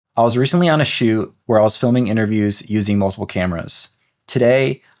I was recently on a shoot where I was filming interviews using multiple cameras.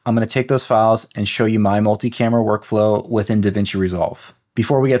 Today, I'm going to take those files and show you my multi-camera workflow within Davinci Resolve.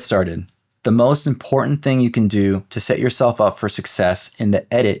 Before we get started, the most important thing you can do to set yourself up for success in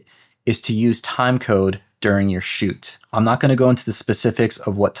the edit is to use timecode during your shoot. I'm not going to go into the specifics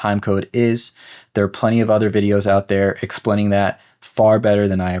of what timecode is. There are plenty of other videos out there explaining that far better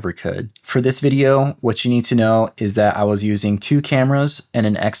than I ever could. For this video, what you need to know is that I was using 2 cameras and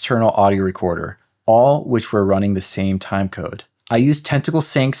an external audio recorder, all which were running the same timecode. I used tentacle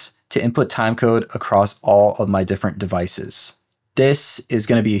syncs to input timecode across all of my different devices. This is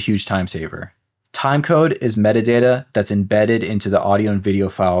going to be a huge time saver. Timecode is metadata that's embedded into the audio and video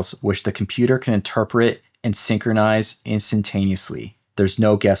files, which the computer can interpret and synchronize instantaneously. There's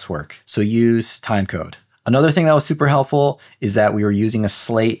no guesswork, so use timecode. Another thing that was super helpful is that we were using a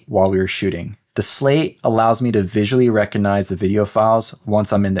Slate while we were shooting. The Slate allows me to visually recognize the video files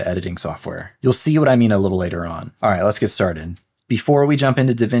once I'm in the editing software. You'll see what I mean a little later on. All right, let's get started. Before we jump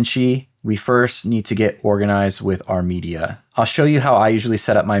into Davinci, we first need to get organized with our media. I'll show you how I usually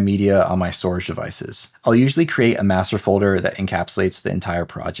set up my media on my storage devices. I'll usually create a master folder that encapsulates the entire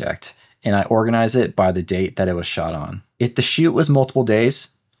project, and I organize it by the date that it was shot on. If the shoot was multiple days,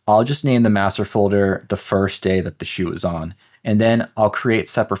 I'll just name the master folder the first day that the shoot was on, and then I'll create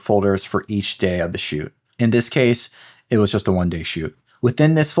separate folders for each day of the shoot. In this case, it was just a 1-day shoot.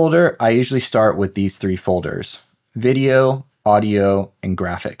 Within this folder, I usually start with these 3 folders: video, audio, and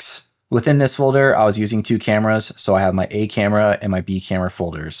graphics. Within this folder, I was using 2 cameras, so I have my A camera and my B camera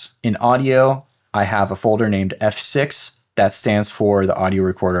folders. In audio, I have a folder named F6. That stands for the audio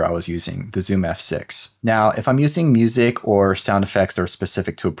recorder I was using, the Zoom F6. Now, if I'm using music or sound effects that are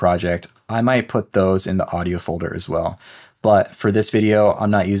specific to a project, I might put those in the audio folder as well. But for this video, I'm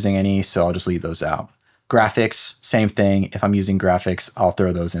not using any, so I'll just leave those out. Graphics, same thing. If I'm using graphics, I'll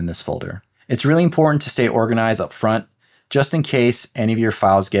throw those in this folder. It's really important to stay organized up front, just in case any of your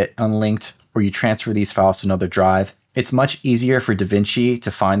files get unlinked or you transfer these files to another drive. It's much easier for Davinci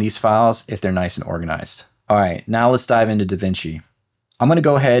to find these files if they're nice and organized. All right, now let's dive into Davinci. I'm going to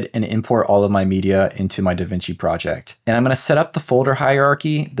go ahead and import all of my media into my Davinci project. And I'm going to set up the folder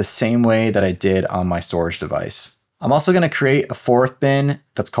hierarchy the same way that I did on my storage device. I'm also going to create a 4th bin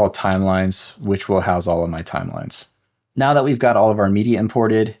that's called timelines, which will house all of my timelines. Now that we've got all of our media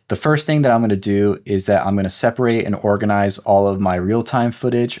imported, the first thing that I'm going to do is that I'm going to separate and organize all of my real-time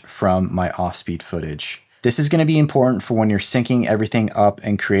footage from my Offspeed footage. This is going to be important for when you're syncing everything up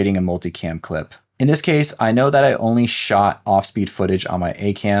and creating a multicam clip. In this case, I know that I only shot Offspeed footage on my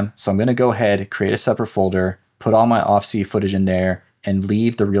A cam, so I'm going to go ahead, create a separate folder, put all my Offspeed footage in there, and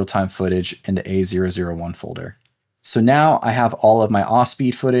leave the real-time footage in the A001 folder. So now I have all of my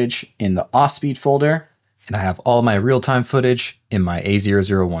Offspeed footage in the Offspeed folder, and I have all my real-time footage in my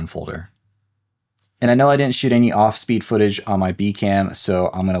A001 folder. And I know I didn't shoot any Offspeed footage on my B cam, so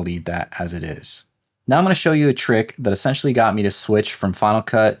I'm going to leave that as it is. Now I'm going to show you a trick that essentially got me to switch from Final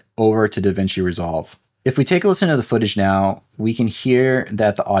Cut over to Davinci Resolve. If we take a listen to the footage now, we can hear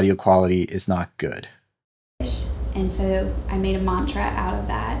that the audio quality is not good. And so I made a mantra out of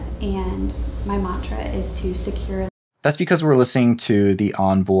that, and my mantra is to secure. That's because we're listening to the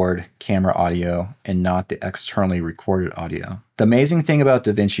onboard camera audio and not the externally recorded audio. The amazing thing about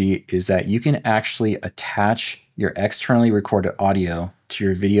Davinci is that you can actually attach your externally recorded audio to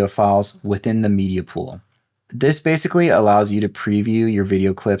your video files within the media pool. This basically allows you to preview your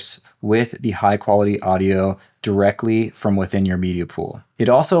video clips with the high quality audio directly from within your media pool. It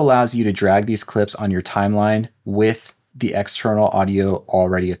also allows you to drag these clips on your timeline with the external audio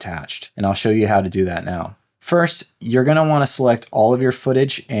already attached. And I'll show you how to do that now. First, you're going to want to select all of your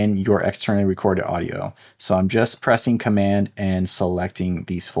footage and your externally recorded audio. So I'm just pressing Command and selecting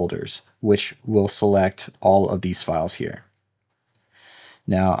these folders, which will select all of these files here.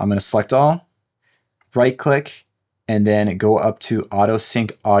 Now I'm going to select all, right click, and then go up to Auto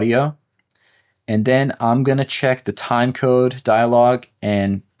Sync Audio. And then I'm going to check the timecode dialog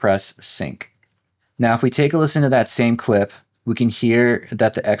and press Sync. Now if we take a listen to that same clip, we can hear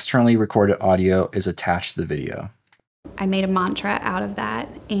that the externally recorded audio is attached to the video. I made a mantra out of that,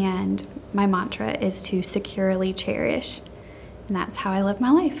 and my mantra is to securely cherish. And that's how I live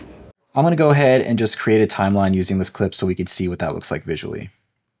my life. I'm going to go ahead and just create a timeline using this clip so we can see what that looks like visually.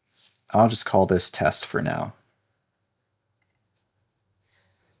 I'll just call this test for now.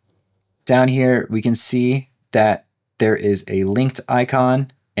 Down here, we can see that there is a linked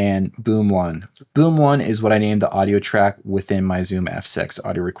icon and Boom 1. Boom 1 is what I named the audio track within my Zoom F6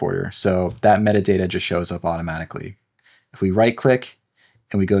 audio recorder. So that metadata just shows up automatically. If we right click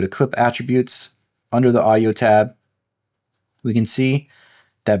and we go to clip attributes under the audio tab, we can see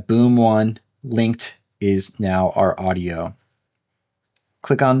that boom 1 linked is now our audio.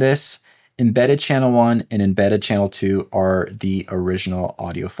 Click on this. Embedded channel 1 and embedded channel 2 are the original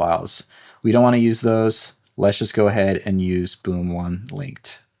audio files. We don't want to use those. Let's just go ahead and use boom 1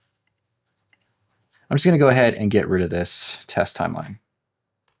 linked. I'm just going to go ahead and get rid of this test timeline.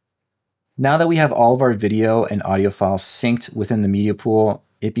 Now that we have all of our video and audio files synced within the media pool,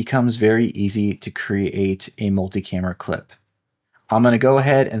 it becomes very easy to create a multi-camera clip. I'm going to go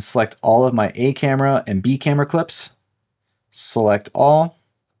ahead and select all of my A camera and B camera clips, select all,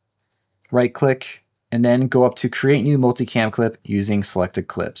 right click, and then go up to create new multicam clip using selected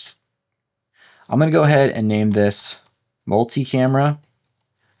clips. I'm going to go ahead and name this multi-camera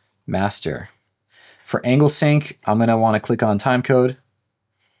master. For angle sync, I'm going to want to click on timecode.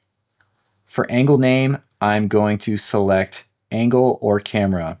 For angle name, I'm going to select angle or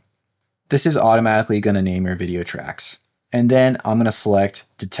camera. This is automatically going to name your video tracks. And then I'm going to select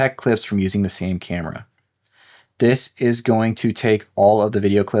detect clips from using the same camera. This is going to take all of the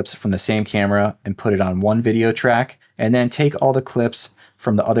video clips from the same camera and put it on one video track, and then take all the clips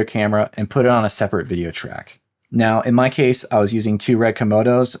from the other camera and put it on a separate video track. Now, in my case, I was using 2 red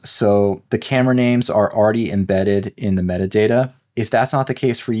Komodos, so the camera names are already embedded in the metadata. If that's not the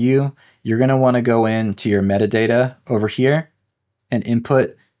case for you, you're going to want to go into your metadata over here and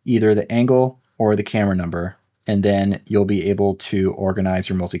input either the angle or the camera number, and then you'll be able to organize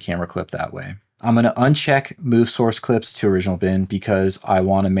your multi-camera clip that way. I'm going to uncheck Move Source Clips to Original Bin because I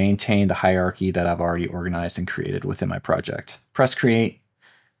want to maintain the hierarchy that I've already organized and created within my project. Press Create,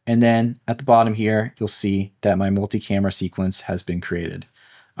 and then at the bottom here, you'll see that my multi-camera sequence has been created.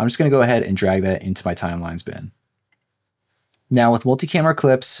 I'm just going to go ahead and drag that into my timelines bin. Now with multi-camera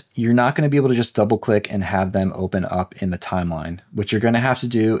clips, you're not going to be able to just double click and have them open up in the timeline. What you're going to have to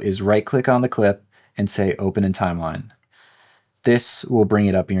do is right click on the clip and say open in timeline. This will bring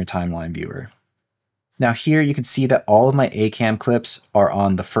it up in your timeline viewer. Now here you can see that all of my A cam clips are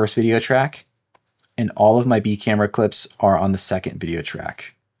on the first video track and all of my B camera clips are on the second video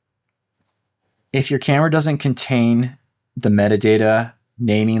track. If your camera doesn't contain the metadata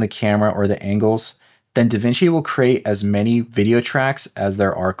naming the camera or the angles, then Davinci will create as many video tracks as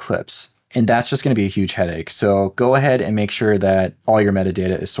there are clips. And that's just going to be a huge headache. So go ahead and make sure that all your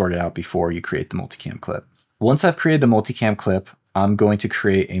metadata is sorted out before you create the multicam clip. Once I've created the multicam clip, I'm going to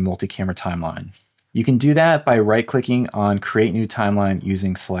create a multi-camera timeline. You can do that by right-clicking on Create New Timeline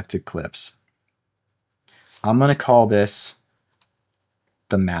using selected clips. I'm going to call this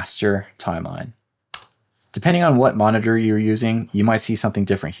the master timeline. Depending on what monitor you're using, you might see something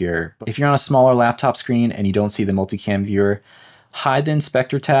different here. If you're on a smaller laptop screen and you don't see the multicam viewer, hide the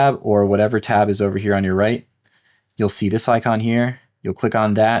inspector tab or whatever tab is over here on your right. You'll see this icon here. You'll click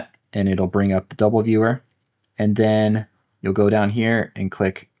on that and it'll bring up the double viewer. And then you'll go down here and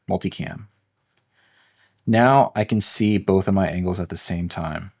click multicam. Now I can see both of my angles at the same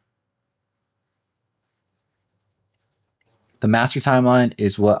time. The master timeline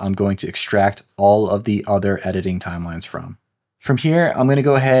is what I'm going to extract all of the other editing timelines from. From here, I'm going to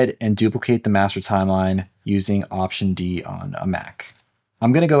go ahead and duplicate the master timeline using Option D on a Mac.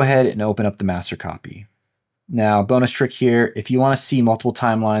 I'm going to go ahead and open up the master copy. Now, bonus trick here, if you want to see multiple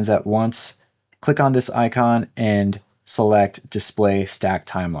timelines at once, click on this icon and select Display Stacked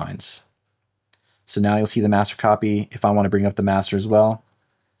Timelines. So now you'll see the master copy. If I want to bring up the master as well,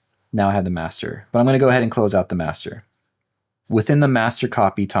 now I have the master. But I'm going to go ahead and close out the master. Within the master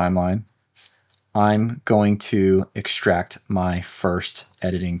copy timeline, I'm going to extract my first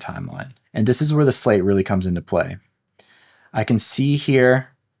editing timeline. And this is where the Slate really comes into play. I can see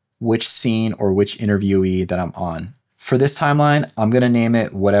here which scene or which interviewee that I'm on. For this timeline, I'm going to name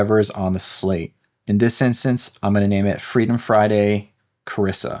it whatever is on the Slate. In this instance, I'm going to name it Freedom Friday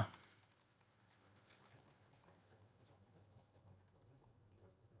Carissa.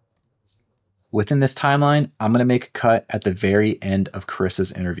 Within this timeline, I'm going to make a cut at the very end of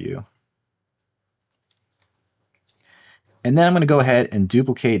Carissa's interview. And then I'm going to go ahead and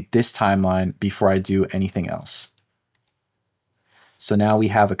duplicate this timeline before I do anything else. So now we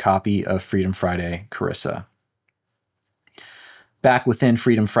have a copy of Freedom Friday Carissa. Back within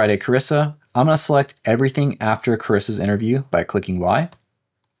Freedom Friday Carissa, I'm going to select everything after Carissa's interview by clicking Y.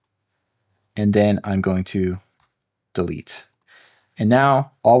 And then I'm going to delete. And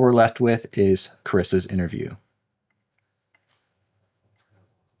now all we're left with is Carissa's interview.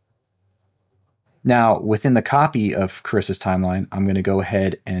 Now, within the copy of Carissa's timeline, I'm going to go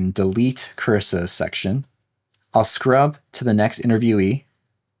ahead and delete Carissa's section. I'll scrub to the next interviewee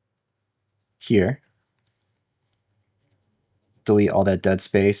here. Delete all that dead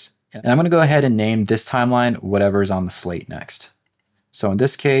space. And I'm going to go ahead and name this timeline whatever is on the Slate next. So in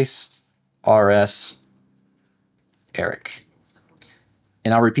this case, RS Eric.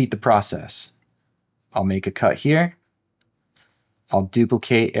 And I'll repeat the process. I'll make a cut here. I'll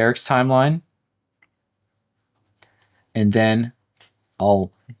duplicate Eric's timeline. And then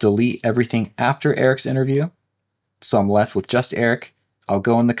I'll delete everything after Eric's interview. So I'm left with just Eric. I'll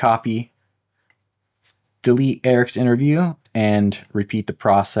go in the copy, delete Eric's interview, and repeat the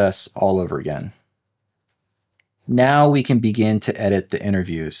process all over again. Now we can begin to edit the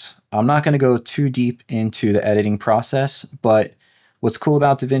interviews. I'm not going to go too deep into the editing process, but what's cool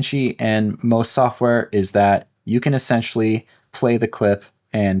about Davinci and most software is that you can essentially play the clip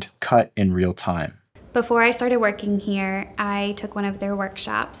and cut in real time. Before I started working here, I took one of their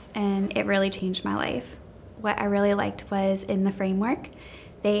workshops and it really changed my life. What I really liked was in the framework,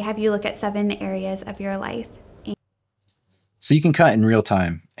 they have you look at 7 areas of your life. So you can cut in real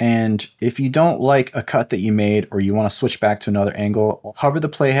time. And if you don't like a cut that you made or you want to switch back to another angle, hover the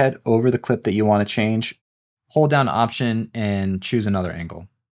playhead over the clip that you want to change, hold down Option and choose another angle.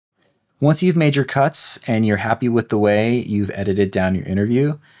 Once you've made your cuts and you're happy with the way you've edited down your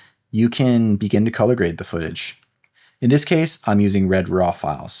interview, you can begin to color grade the footage. In this case, I'm using red raw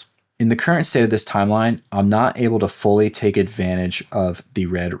files. In the current state of this timeline, I'm not able to fully take advantage of the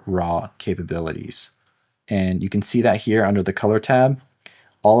red raw capabilities. And you can see that here under the color tab.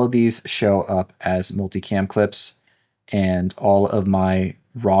 All of these show up as multicam clips and all of my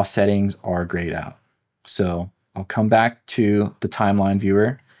raw settings are grayed out. So I'll come back to the timeline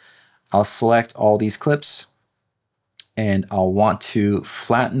viewer. I'll select all these clips and I'll want to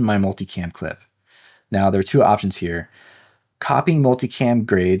flatten my multicam clip. Now there are 2 options here. Copying multicam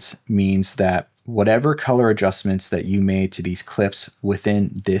grades means that whatever color adjustments that you made to these clips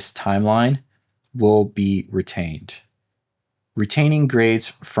within this timeline will be retained. Retaining grades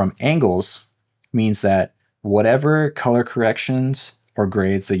from angles means that whatever color corrections or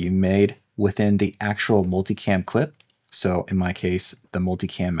grades that you made within the actual multicam clip, so in my case, the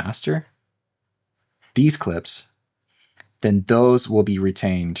multicam master, these clips, then those will be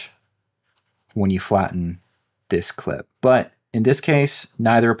retained when you flatten this clip. But in this case,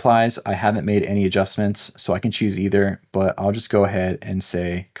 neither applies. I haven't made any adjustments, so I can choose either, but I'll just go ahead and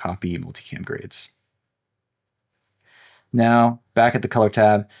say copy multicam grades. Now, back at the color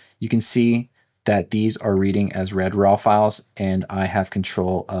tab, you can see that these are reading as red raw files and I have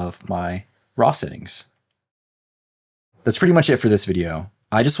control of my raw settings. That's pretty much it for this video.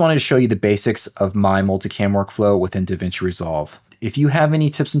 I just wanted to show you the basics of my multicam workflow within Davinci Resolve. If you have any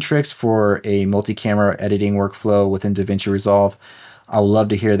tips and tricks for a multi-camera editing workflow within Davinci Resolve, I would love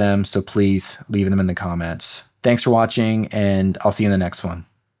to hear them, so please leave them in the comments. Thanks for watching, and I'll see you in the next one.